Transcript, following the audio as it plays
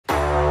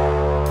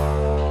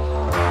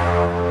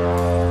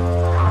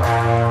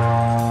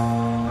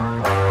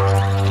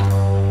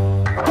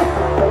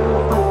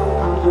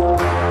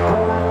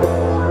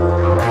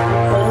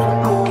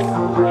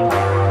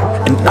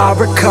I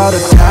recall the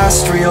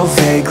past real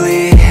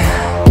vaguely.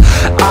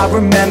 I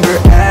remember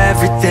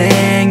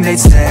everything they'd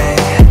say.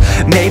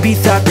 Maybe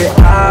thought that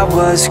I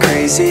was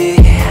crazy,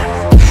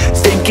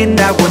 thinking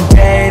that one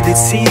day they'd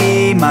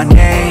see my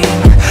name.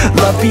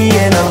 Love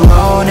being a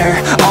loner,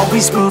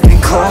 always moving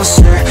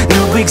closer.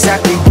 Knew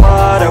exactly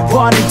what I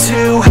wanted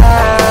to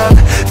have.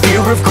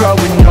 Fear of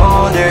growing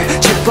older,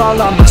 chip all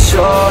on my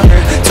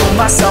shoulder. Told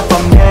myself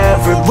I'm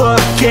never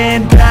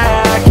looking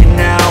back. And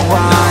now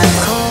I'm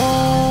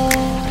cold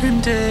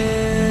and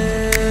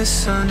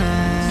dissonant.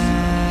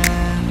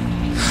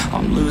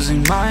 I'm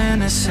losing my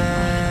innocence,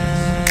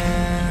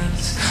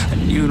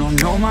 and you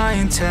don't know my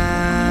intent.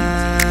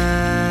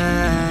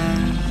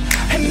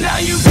 And now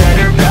you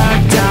better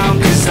back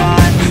down, 'cause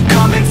I'm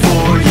coming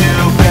for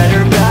you.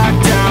 Better back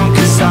down,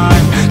 'cause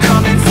I'm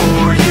coming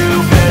for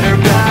you. Better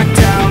back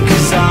down,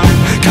 'cause I'm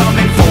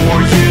coming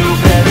for you.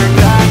 Better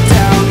back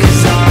down,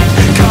 'cause I'm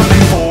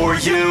coming for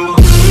you.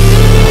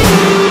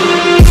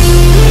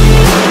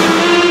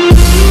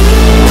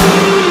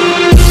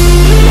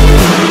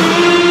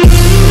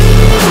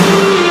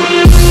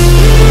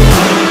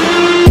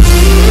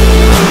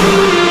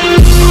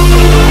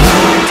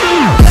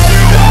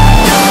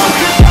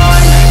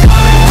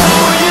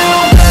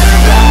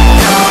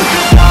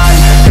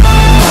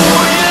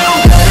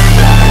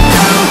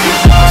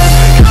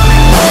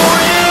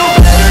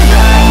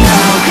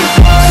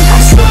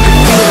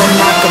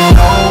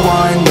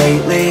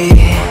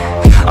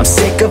 I'm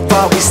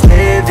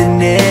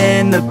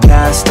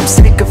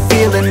sick of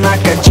feeling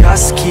like I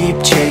just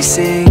keep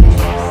chasing,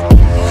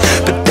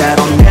 but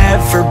that'll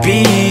never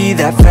be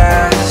that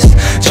fast.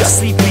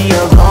 Just leave me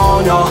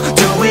alone, I'll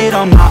do it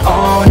on my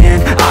own.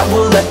 And I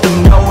will let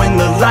them know when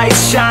the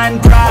lights shine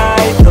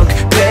bright. Look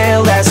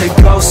pale as a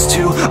ghost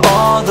to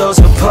all those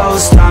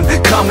opposed. I'm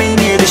coming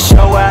here to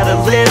show how to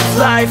live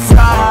life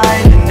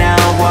right. And now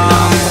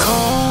I'm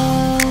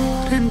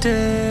cold and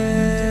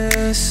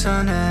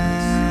dissonant.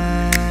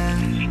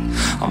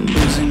 I'm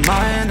losing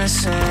my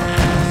innocence,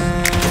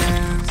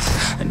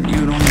 and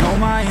you don't know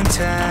my intent.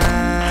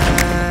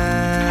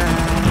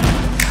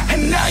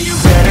 And now you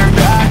better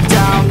back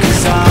down,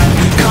 'cause I'm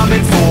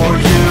coming for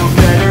you.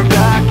 Better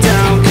back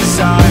down, 'cause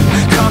I'm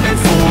coming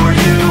for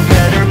you.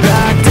 Better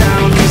back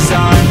down, 'cause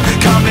I'm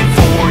coming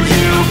for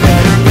you.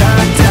 Better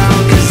back down,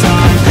 'cause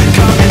I'm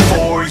coming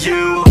for you.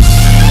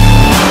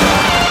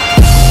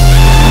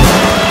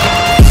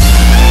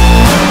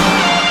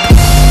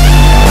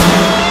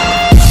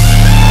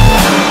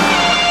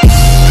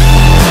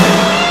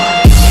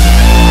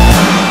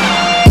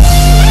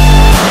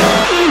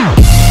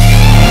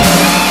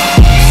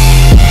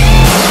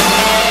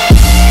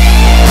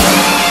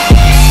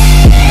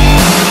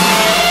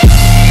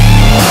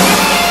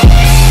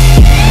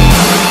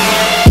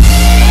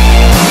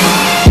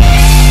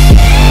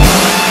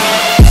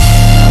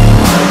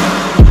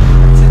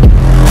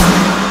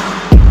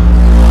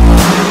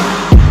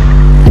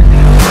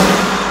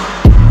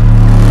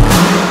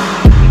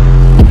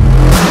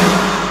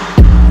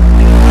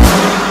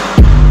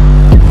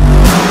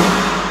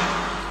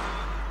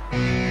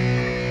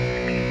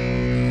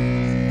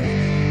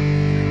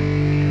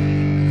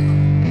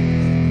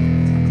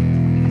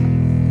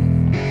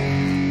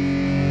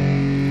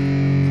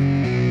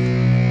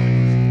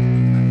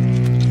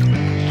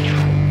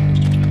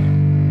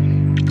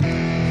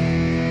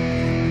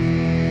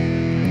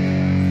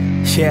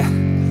 Yeah,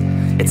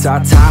 it's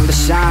our time to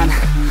shine.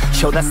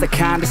 Show that's the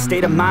kind of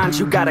state of mind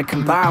you gotta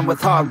combine with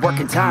hard work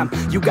and time.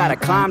 You gotta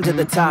climb to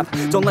the top.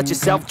 Don't let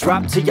yourself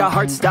drop till your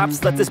heart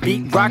stops. Let this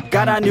beat rock.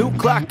 Got a new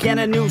clock and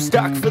a new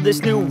stock for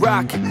this new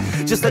rock.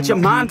 Just let your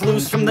mind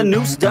loose from the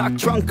new stock.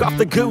 Drunk off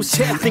the goose,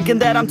 thinking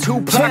that I'm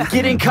too pop.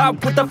 Getting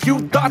caught with a few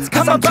thoughts,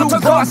 'cause I'm too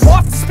lost.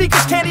 Off the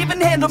speakers can't even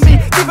handle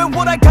me. Giving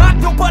what I got,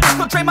 nobody's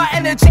gonna drain my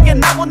energy.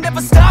 And I will never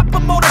stop,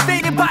 I'm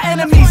motivated by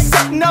enemies.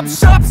 Setting up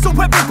shop so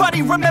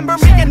everybody remember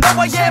me. And no,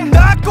 I am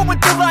not going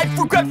through life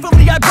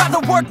regretfully. I'd rather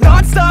work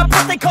non-stop,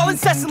 what they call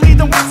incessantly,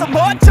 than want some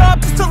more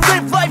job just to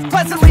live life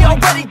pleasantly.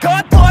 Already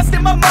got lost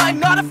in my mind,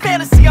 not a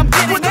fantasy, I'm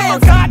getting with a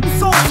forgotten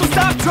soul. So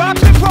stop, drop,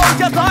 and roll.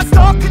 You lost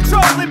all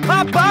control and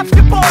pop off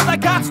your ball. I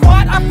got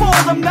squat, I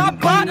fold, I'm not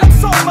bought, I'm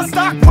sold. My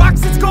stock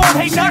rocks, it's gold.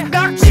 Hey, knock,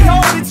 knock, she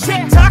holding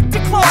shit, talk to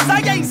close.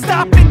 I ain't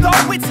stopping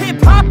though, it's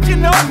hip-hop, you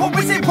know. Or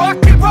is it rock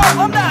and roll?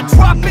 I'm not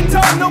dropping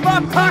down, no,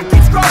 my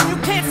pocket's grow. You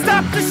can't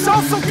stop the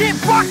show, so get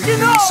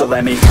rockin' on. So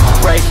let me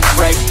break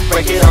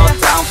it all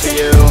down for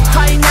you. I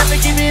ain't never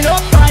giving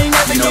up, I ain't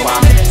never giving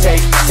up.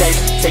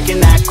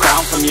 Taking that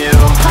crown from you.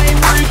 I ain't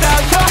worried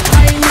about you,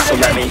 I ain't never. So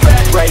let me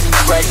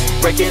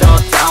break it all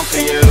down for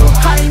you.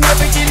 I ain't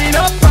never giving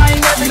up, I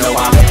ain't never giving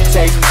up.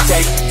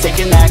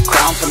 Taking that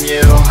crown from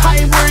you. I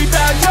ain't worried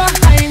about you,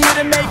 I ain't here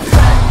to make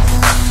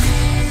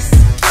friends.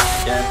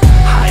 Yeah.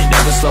 I ain't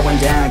never slowing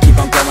down, keep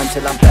on going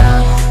till I'm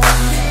down.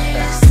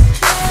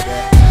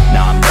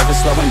 No, I'm never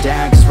slowing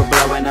down, 'cause we're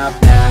blowing up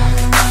now.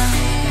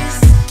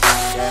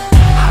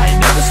 I ain't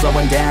never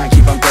slowing down,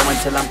 keep on going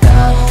till I'm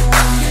down.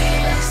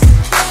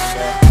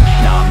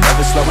 No, I'm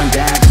never slowing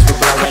down, cause we're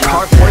blowing up.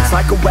 Heart works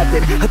like a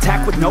weapon,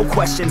 attack with no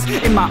questions.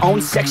 In my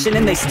own section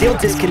and they still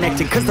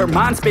disconnected, cause their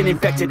mind's been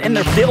infected and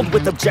they're filled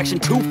with objection,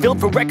 too filled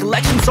for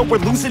recollection. So we're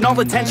losing all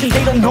attention.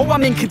 They don't know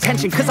I'm in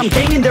contention, cause I'm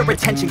gaining their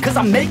attention, cause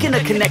I'm making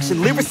a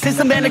connection.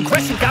 Lyricism and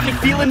aggression got me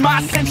feeling my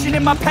ascension.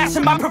 In my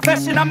passion, my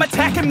profession, I'm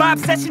attacking my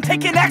obsession,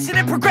 taking action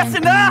and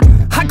progressing.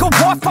 I go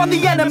off on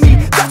the enemy,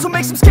 that's what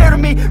makes them scared of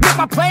me. Make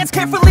my plans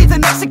carefully,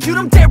 then execute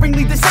them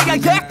daringly. They say I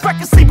act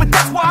recklessly, but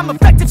that's why I'm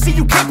effective. See,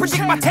 you can't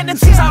predict my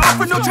tendencies, I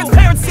offer no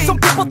transparency. Some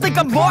people think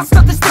I'm lost,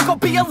 others think I'll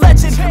be a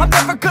legend. I'm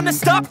never gonna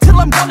stop till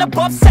I'm one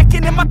above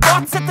second. And my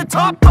thoughts at the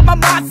top, but my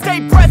mind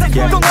stay present.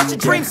 Don't let your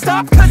dreams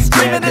stop, cause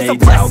dreaming is a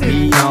blessing.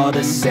 They tell me all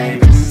the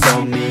same,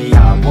 told me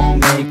I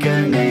won't make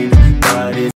a name.